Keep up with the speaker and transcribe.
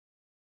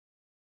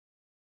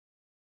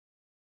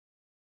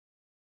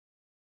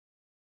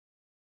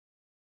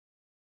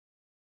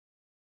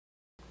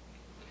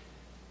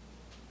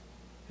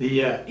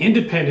The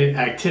independent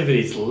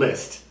activities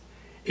list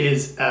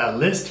is a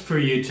list for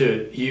you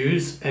to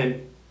use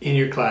in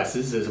your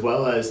classes, as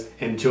well as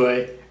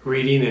enjoy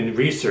reading and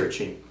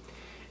researching.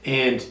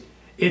 And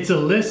it's a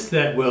list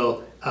that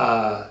will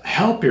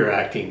help your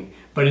acting,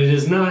 but it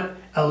is not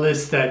a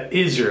list that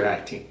is your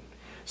acting.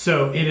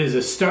 So it is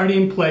a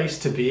starting place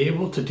to be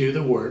able to do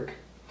the work.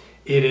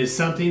 It is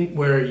something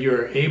where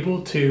you're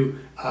able to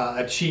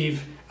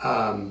achieve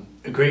a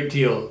great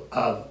deal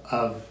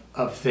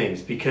of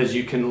things, because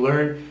you can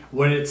learn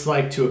what it's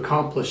like to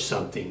accomplish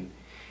something,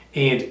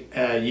 and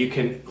you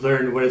can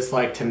learn what it's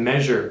like to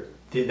measure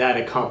that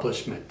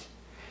accomplishment.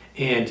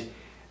 And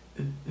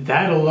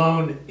that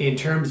alone, in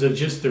terms of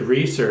just the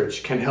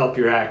research, can help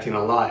your acting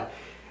a lot.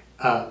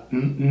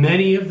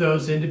 Many of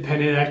those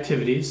independent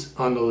activities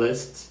on the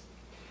lists,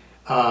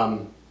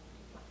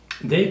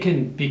 they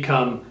can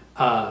become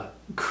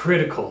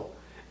critical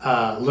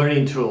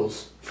learning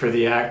tools for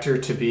the actor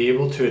to be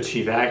able to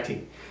achieve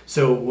acting.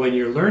 So when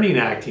you're learning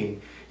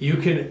acting, you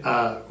can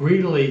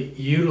really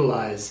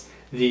utilize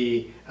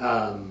the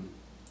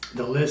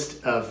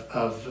list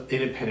of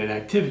independent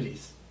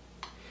activities.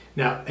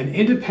 Now, an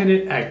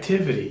independent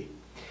activity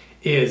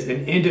is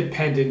an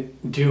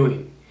independent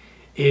doing.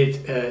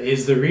 It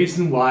is the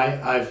reason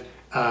why I've,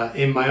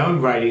 in my own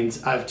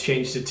writings, I've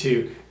changed it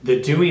to the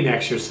doing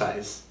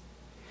exercise,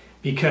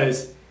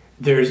 because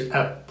there's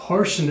a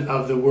portion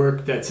of the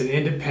work that's an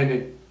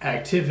independent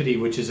activity,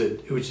 which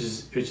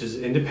is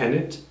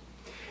independent,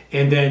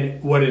 and then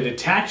what it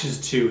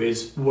attaches to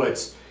is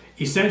what's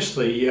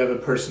essentially, you have a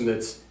person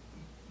that's,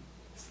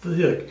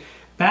 look,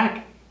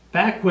 back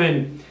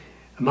when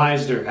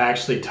Meisner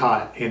actually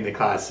taught in the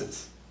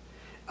classes,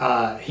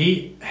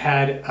 he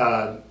had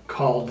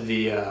called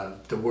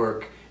the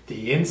work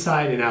the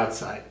inside and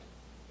outside.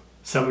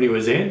 Somebody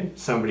was in,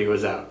 somebody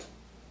was out.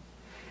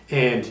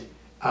 And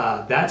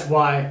that's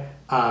why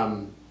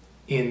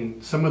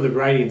in some of the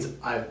writings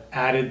I've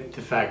added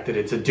the fact that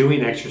it's a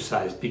doing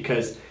exercise,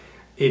 because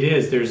it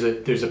is,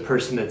 there's a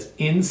person that's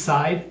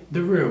inside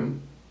the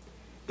room,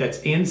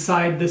 that's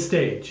inside the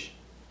stage,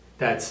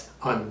 that's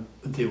on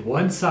the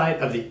one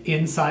side of the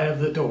inside of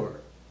the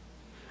door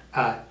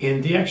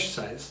in the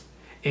exercise,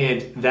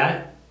 and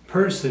that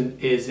person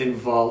is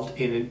involved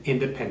in an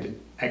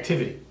independent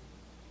activity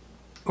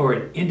or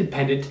an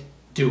independent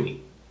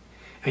doing.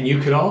 And you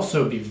could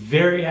also be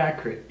very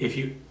accurate if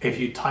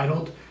you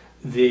titled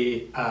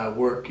the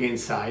work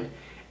inside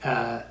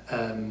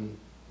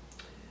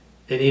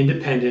an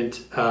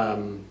independent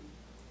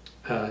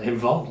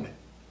involvement,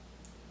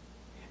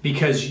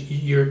 because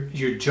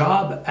your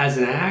job as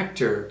an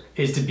actor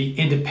is to be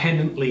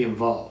independently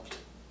involved.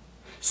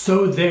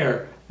 So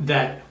there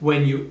that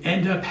when you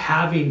end up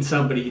having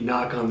somebody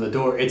knock on the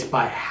door, it's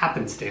by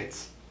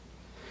happenstance.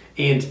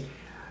 And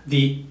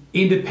the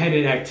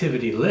independent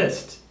activity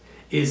list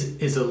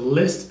is a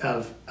list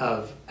of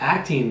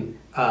acting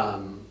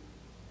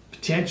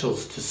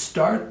potentials to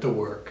start the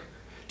work,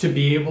 to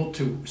be able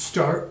to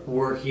start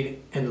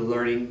working and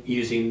learning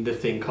using the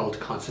thing called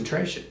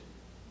concentration.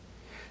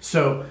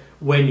 So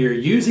when you're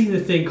using the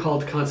thing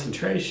called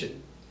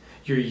concentration,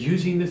 you're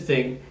using the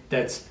thing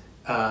that's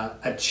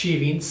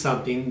achieving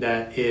something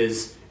that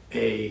is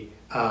a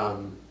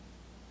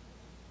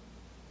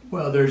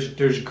well,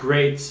 there's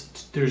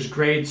grades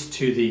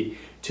to the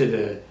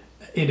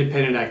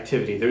independent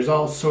activity. There's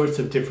all sorts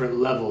of different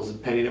levels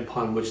depending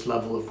upon which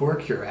level of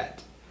work you're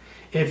at.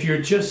 If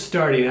you're just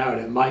starting out,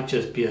 it might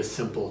just be a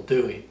simple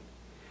doing.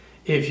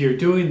 If you're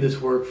doing this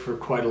work for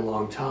quite a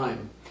long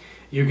time,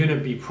 you're going to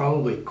be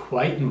probably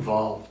quite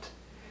involved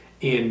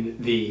in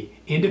the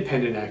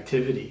independent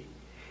activity.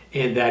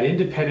 And that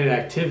independent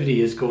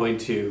activity is going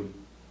to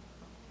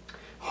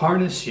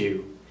harness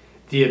you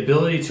the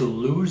ability to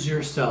lose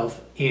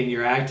yourself in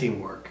your acting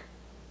work,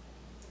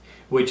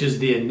 which is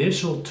the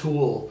initial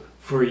tool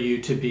for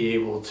you to be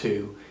able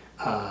to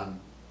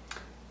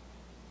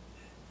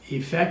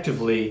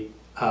effectively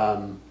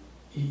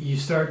you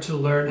start to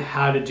learn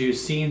how to do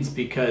scenes,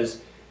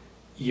 because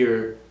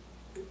you're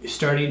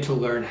starting to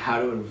learn how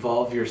to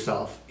involve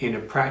yourself in a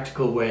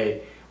practical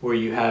way where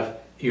you have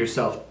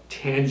yourself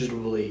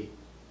tangibly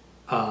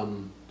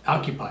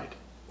occupied,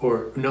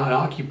 or not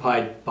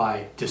occupied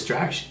by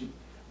distraction,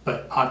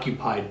 but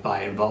occupied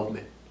by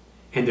involvement.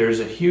 And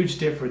there's a huge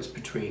difference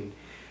between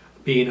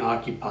being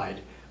occupied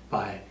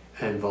by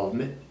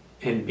involvement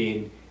and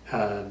being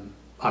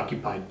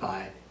occupied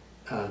by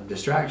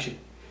distraction.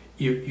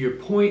 Your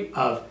point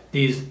of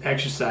these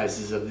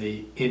exercises of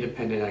the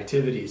independent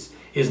activities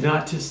is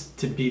not just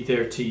to be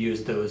there to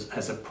use those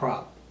as a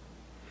prop.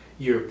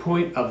 Your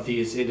point of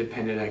these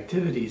independent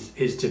activities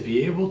is to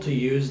be able to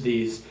use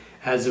these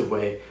as a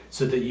way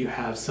so that you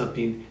have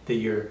something that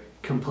you're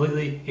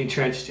completely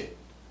entrenched in,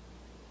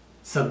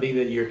 something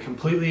that you're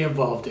completely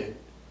involved in.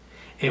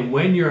 And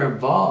when you're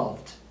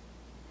involved,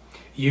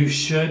 you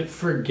should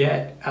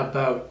forget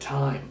about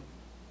time.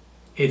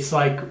 It's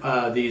like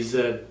these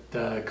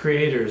the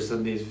creators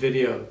of these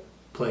video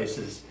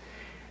places,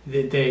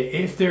 that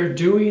if they're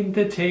doing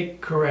the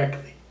take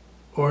correctly,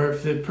 or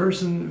if the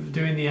person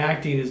doing the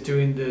acting is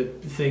doing the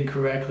thing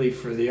correctly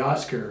for the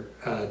Oscar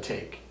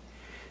take.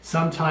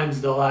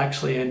 Sometimes they'll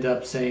actually end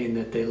up saying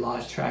that they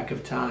lost track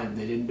of time.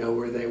 They didn't know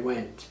where they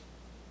went.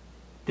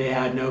 They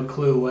had no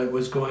clue what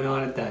was going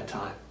on at that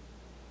time.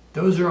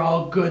 Those are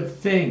all good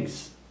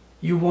things.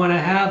 You want to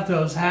have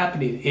those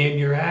happening in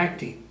your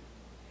acting.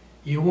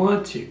 You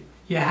want to.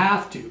 You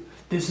have to.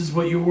 This is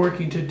what you're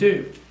working to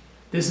do.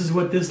 This is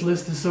what this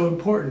list is so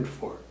important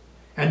for.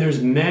 And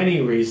there's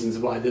many reasons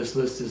why this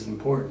list is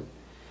important.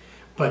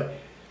 But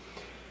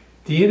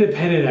the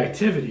independent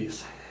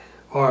activities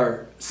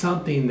are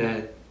something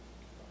that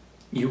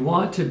you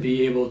want to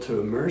be able to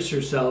immerse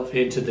yourself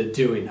into the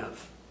doing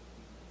of.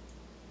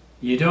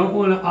 You don't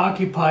want to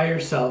occupy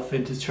yourself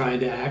into trying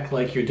to act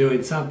like you're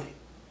doing something.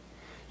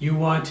 You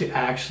want to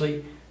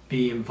actually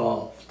be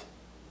involved.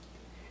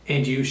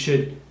 And you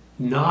should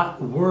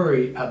not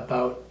worry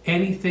about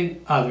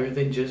anything other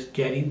than just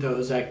getting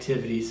those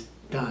activities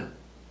done.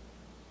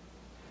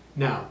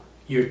 Now,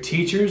 your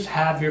teachers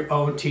have your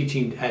own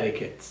teaching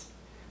etiquettes.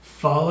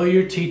 Follow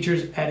your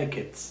teacher's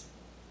etiquettes.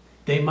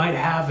 They might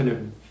have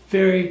a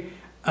very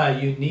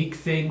unique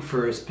thing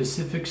for a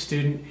specific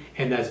student,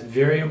 and that's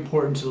very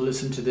important to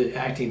listen to the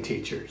acting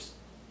teachers.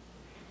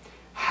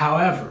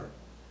 However,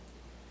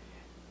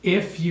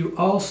 if you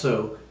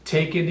also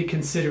take into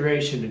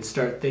consideration and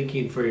start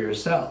thinking for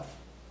yourself,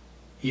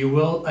 you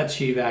will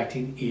achieve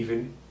acting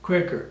even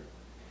quicker.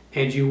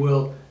 And you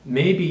will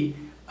maybe,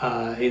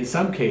 in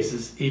some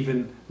cases,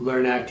 even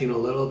learn acting a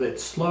little bit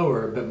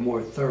slower but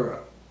more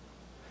thorough.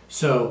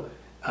 So,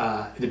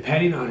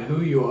 depending on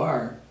who you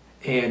are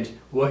and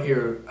what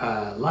you're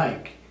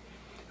like,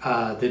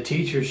 the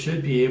teacher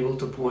should be able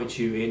to point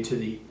you into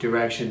the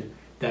direction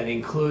that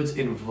includes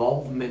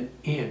involvement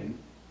in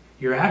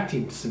your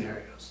acting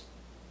scenarios.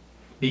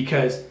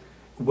 Because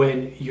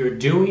when you're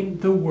doing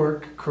the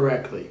work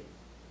correctly,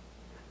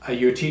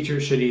 your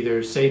teacher should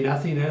either say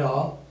nothing at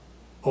all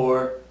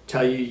or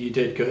tell you you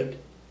did good.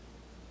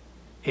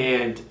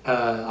 And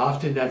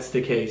often that's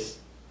the case.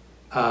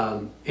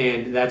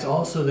 And that's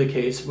also the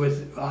case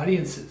with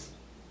audiences.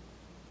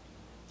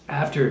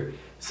 After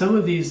some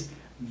of these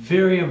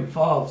very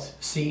involved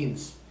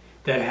scenes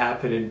that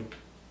happen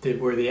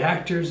where the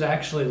actors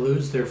actually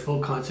lose their full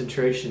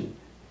concentration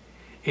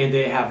and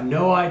they have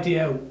no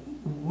idea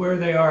where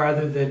they are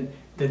other than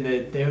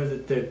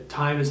the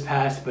time has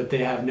passed, but they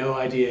have no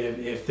idea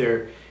if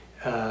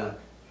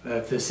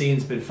the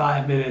scene's been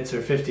 5 minutes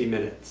or 50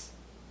 minutes.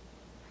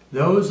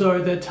 Those are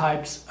the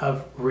types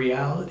of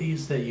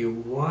realities that you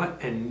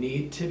want and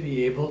need to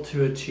be able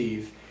to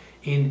achieve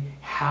in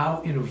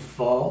how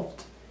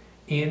involved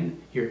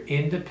in your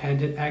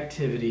independent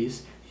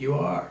activities you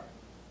are.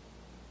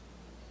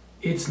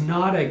 It's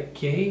not a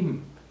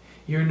game.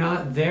 You're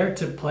not there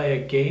to play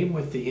a game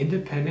with the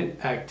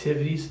independent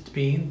activities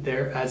being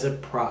there as a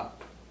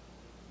prop.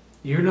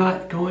 You're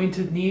not going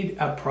to need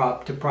a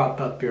prop to prop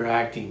up your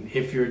acting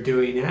if you're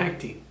doing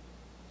acting.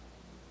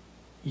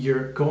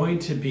 You're going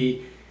to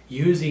be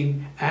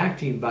using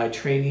acting by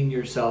training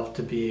yourself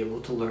to be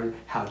able to learn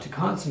how to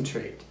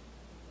concentrate.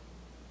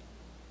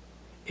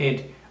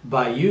 And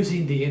by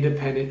using the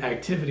independent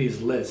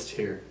activities list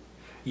here,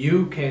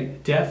 you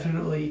can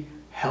definitely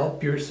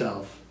help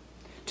yourself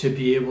to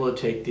be able to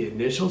take the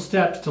initial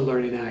steps to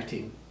learning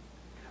acting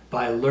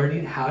by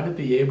learning how to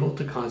be able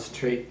to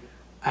concentrate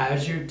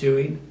as you're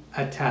doing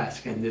a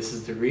task. And this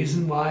is the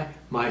reason why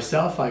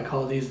myself, I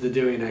call these the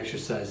doing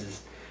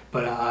exercises.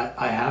 But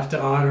I have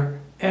to honor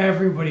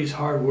everybody's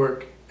hard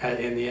work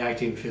in the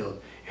acting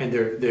field. And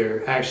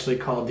they're actually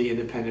called the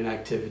independent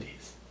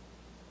activities.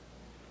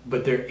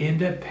 But they're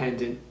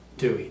independent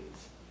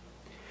doings.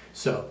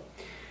 So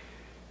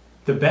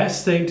the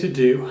best thing to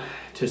do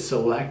to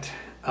select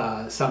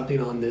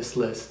something on this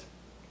list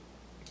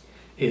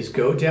is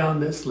go down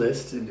this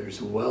list, and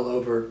there's well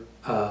over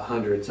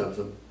hundreds of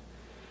them,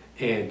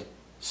 and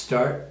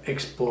start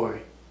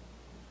exploring.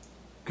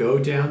 Go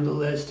down the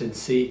list and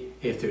see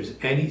if there's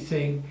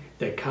anything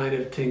that kind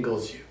of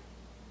tingles you.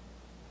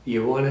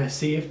 You want to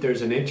see if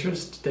there's an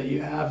interest that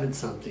you have in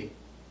something.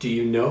 Do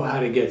you know how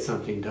to get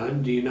something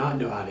done? Do you not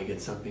know how to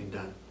get something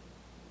done?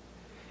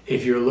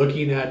 If you're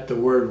looking at the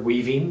word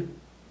weaving,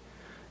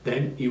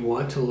 then you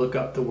want to look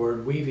up the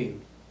word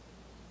weaving.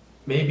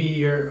 Maybe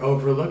you're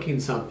overlooking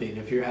something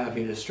if you're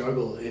having a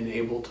struggle and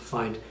able to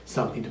find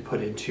something to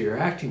put into your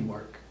acting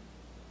work.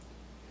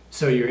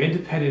 So your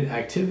independent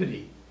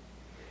activity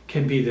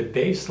can be the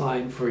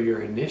baseline for your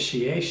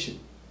initiation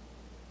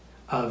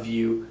of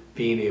you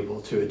being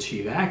able to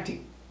achieve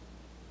acting.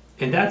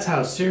 And that's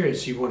how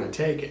serious you want to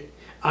take it.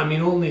 I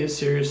mean, only as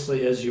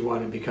seriously as you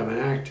want to become an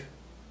actor.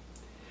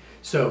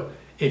 So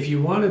if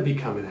you want to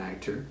become an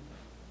actor,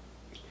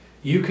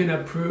 you can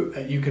approve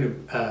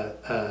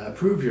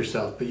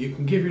yourself, but you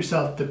can give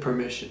yourself the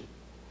permission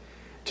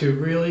to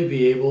really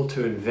be able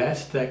to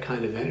invest that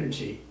kind of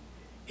energy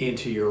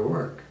into your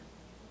work.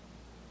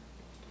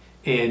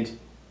 And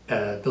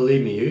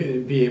believe me,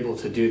 you'll be able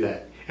to do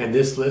that. And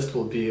this list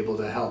will be able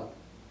to help.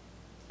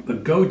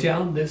 But go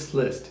down this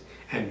list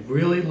and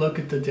really look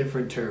at the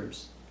different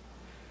terms.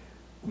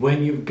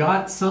 when you've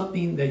got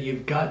something that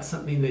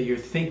you're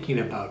thinking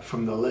about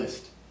from the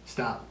list,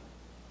 stop.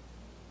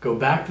 Go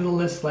back to the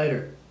list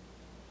later.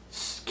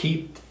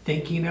 Keep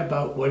thinking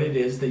about what it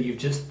is that you've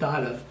just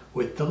thought of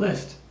with the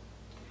list.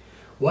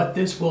 What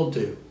this will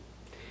do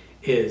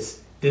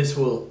is this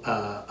will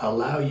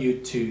allow you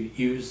to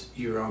use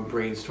your own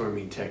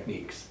brainstorming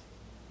techniques,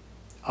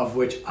 of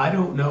which I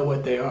don't know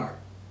what they are.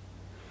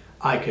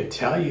 I could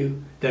tell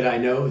you that I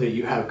know that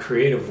you have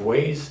creative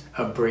ways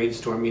of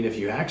brainstorming if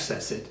you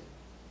access it.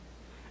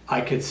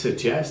 I could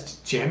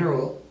suggest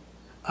general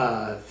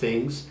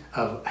things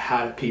of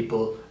how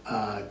people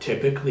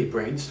typically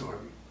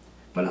brainstorm.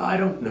 But I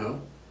don't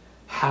know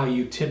how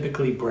you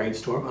typically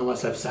brainstorm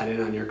unless I've sat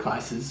in on your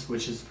classes,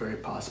 which is very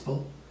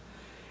possible.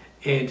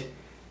 And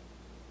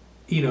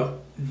you know,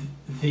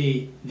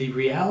 the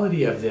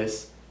reality of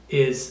this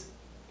is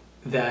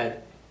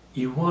that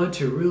you want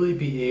to really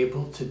be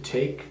able to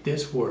take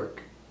this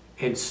work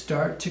and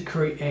start to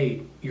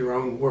create your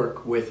own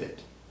work with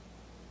it.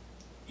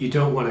 You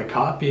don't want to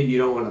copy it, you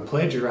don't want to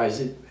plagiarize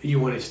it, you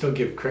want to still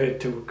give credit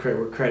to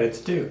where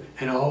credit's due.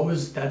 And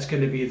always that's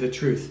going to be the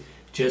truth,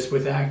 just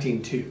with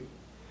acting too.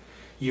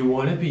 You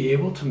want to be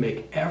able to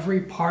make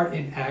every part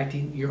in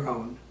acting your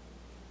own.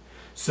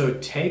 So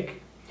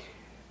take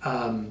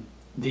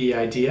the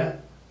idea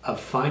of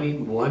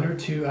finding one or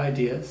two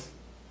ideas,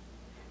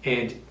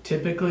 and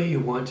typically you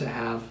want to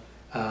have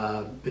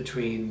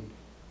between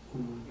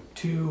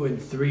 2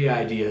 and 3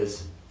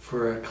 ideas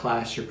for a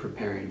class you're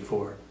preparing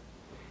for,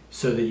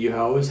 so that you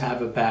always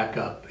have a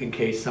backup in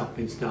case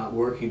something's not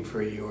working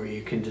for you, or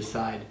you can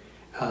decide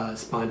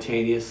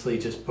spontaneously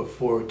just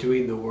before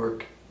doing the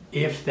work,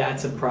 if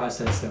that's a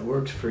process that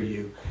works for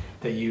you,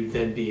 that you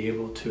then be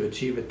able to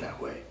achieve it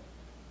that way.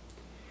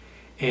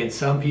 And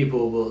some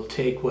people will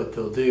take what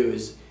they'll do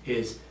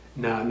is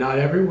now, not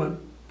everyone,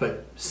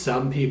 but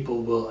some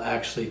people will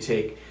actually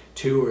take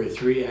 2 or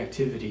 3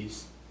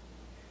 activities,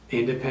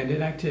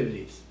 independent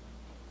activities,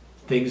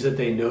 things that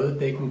they know that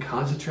they can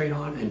concentrate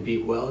on and be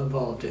well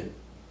involved in.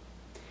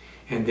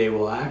 And they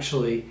will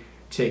actually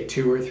take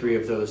 2 or 3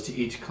 of those to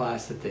each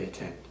class that they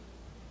attend.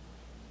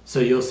 So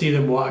you'll see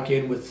them walk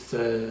in with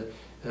a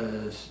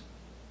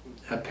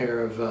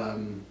pair of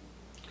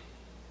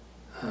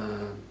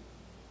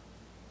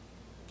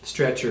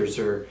stretchers,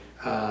 or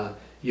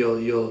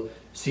you'll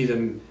see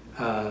them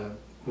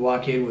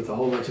walk in with a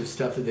whole bunch of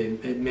stuff that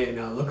it may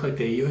not look like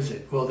they use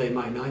it. Well, they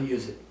might not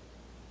use it.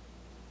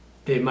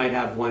 They might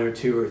have 1 or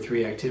 2 or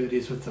 3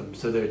 activities with them,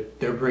 so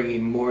they're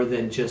bringing more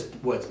than just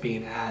what's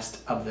being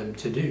asked of them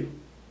to do,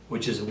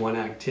 which is 1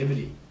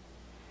 activity.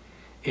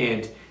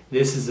 And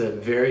this is a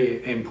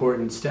very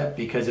important step,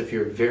 because if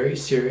you're very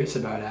serious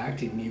about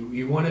acting,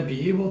 you want to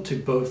be able to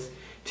both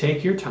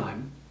take your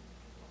time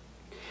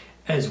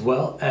as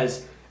well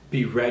as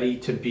be ready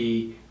to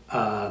be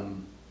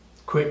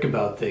quick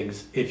about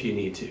things if you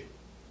need to.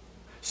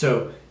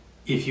 So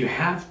if you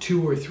have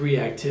 2 or 3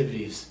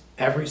 activities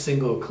every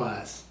single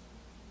class,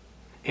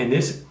 and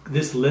this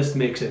list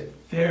makes it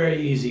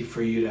very easy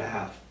for you to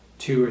have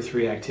 2 or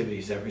 3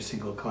 activities every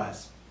single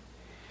class,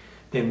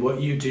 then what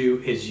you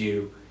do is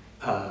you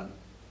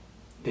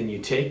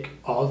take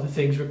all the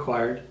things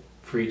required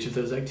for each of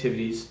those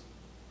activities,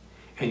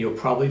 and you'll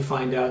probably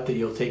find out that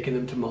you'll take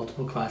them to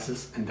multiple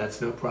classes, and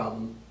that's no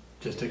problem.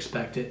 Just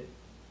expect it.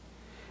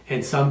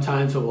 And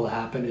sometimes what will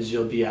happen is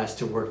you'll be asked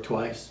to work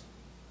twice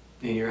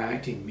in your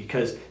acting,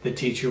 because the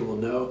teacher will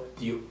know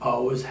that you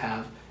always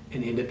have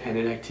an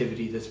independent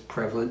activity that's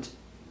prevalent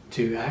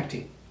to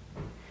acting.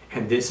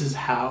 And this is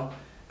how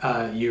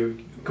you're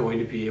going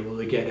to be able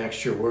to get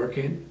extra work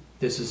in.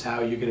 This is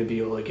how you're going to be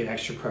able to get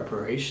extra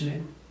preparation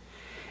in.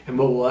 And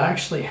what will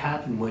actually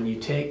happen when you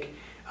take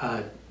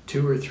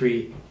 2 or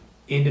 3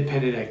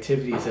 independent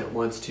activities at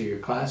once to your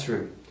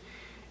classroom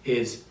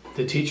is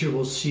the teacher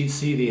will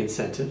see the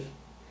incentive,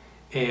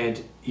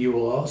 and you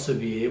will also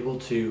be able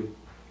to,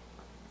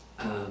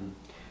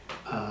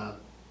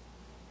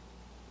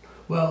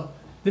 well,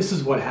 this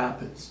is what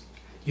happens.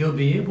 You'll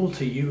be able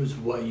to use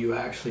what you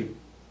actually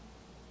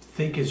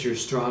think is your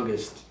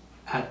strongest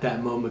at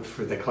that moment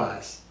for the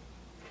class.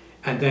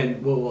 And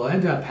then what will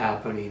end up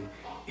happening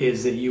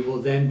is that you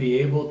will then be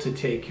able to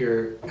take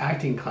your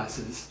acting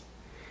classes,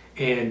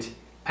 and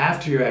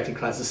after your acting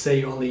classes, say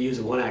you only use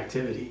 1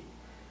 activity,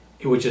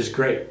 which is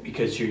great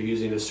because you're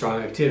using a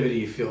strong activity,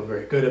 you feel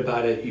very good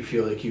about it, you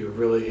feel like you're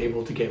really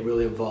able to get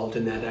really involved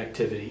in that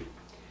activity.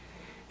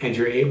 And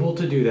you're able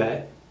to do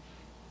that,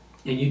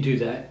 and you do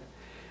that,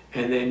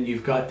 and then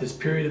you've got this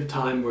period of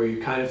time where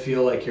you kind of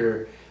feel like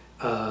you're,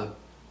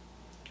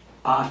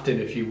 often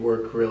if you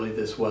work really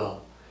this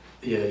well,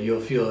 yeah, you'll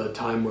feel a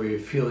time where you're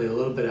feeling a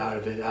little bit out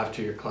of it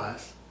after your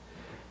class.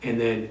 And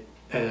then,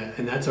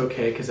 and that's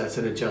okay, because that's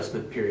an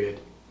adjustment period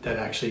that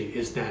actually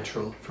is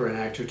natural for an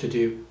actor to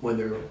do when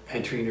they're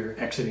entering or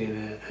exiting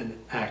an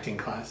acting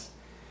class.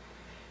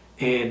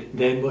 And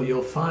then what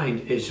you'll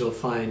find is you'll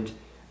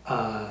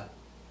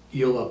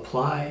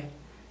apply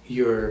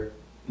your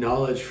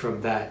knowledge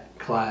from that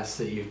class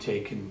that you've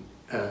taken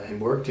and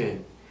worked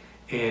in,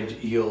 and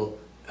you'll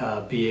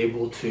be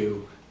able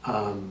to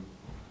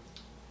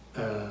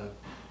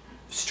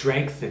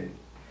strengthen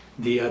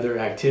the other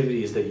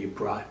activities that you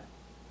brought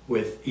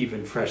with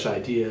even fresh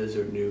ideas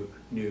or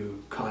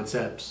new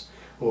concepts,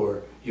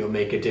 or you'll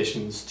make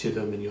additions to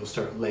them and you'll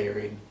start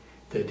layering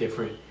the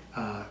different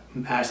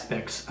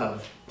aspects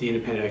of the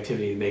independent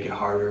activity to make it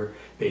harder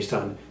based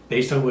on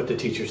what the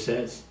teacher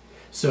says.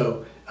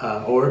 So,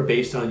 or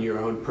based on your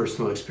own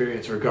personal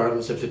experience,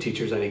 regardless if the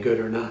teacher's any good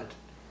or not.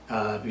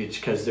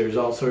 Because there's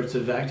all sorts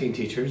of acting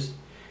teachers,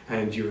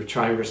 and you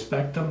try and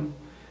respect them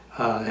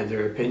and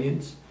their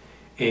opinions,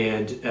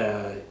 and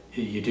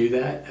you do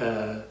that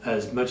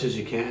as much as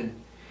you can,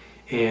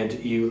 and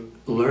you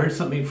learn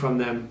something from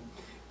them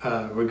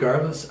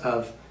regardless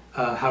of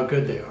how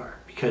good they are,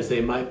 because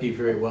they might be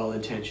very well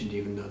intentioned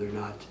even though they're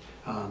not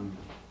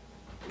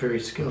very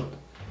skilled.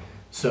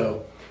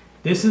 So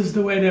this is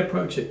the way to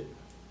approach it.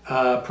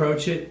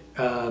 Approach it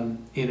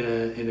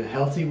in a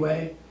healthy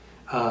way.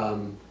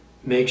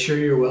 Make sure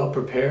you're well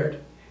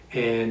prepared,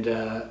 and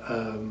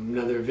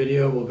another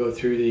video will go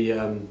through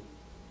the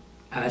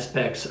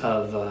aspects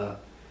of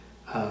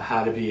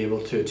how to be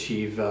able to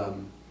achieve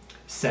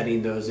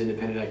setting those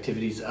independent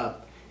activities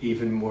up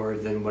even more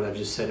than what I've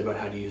just said about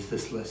how to use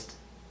this list.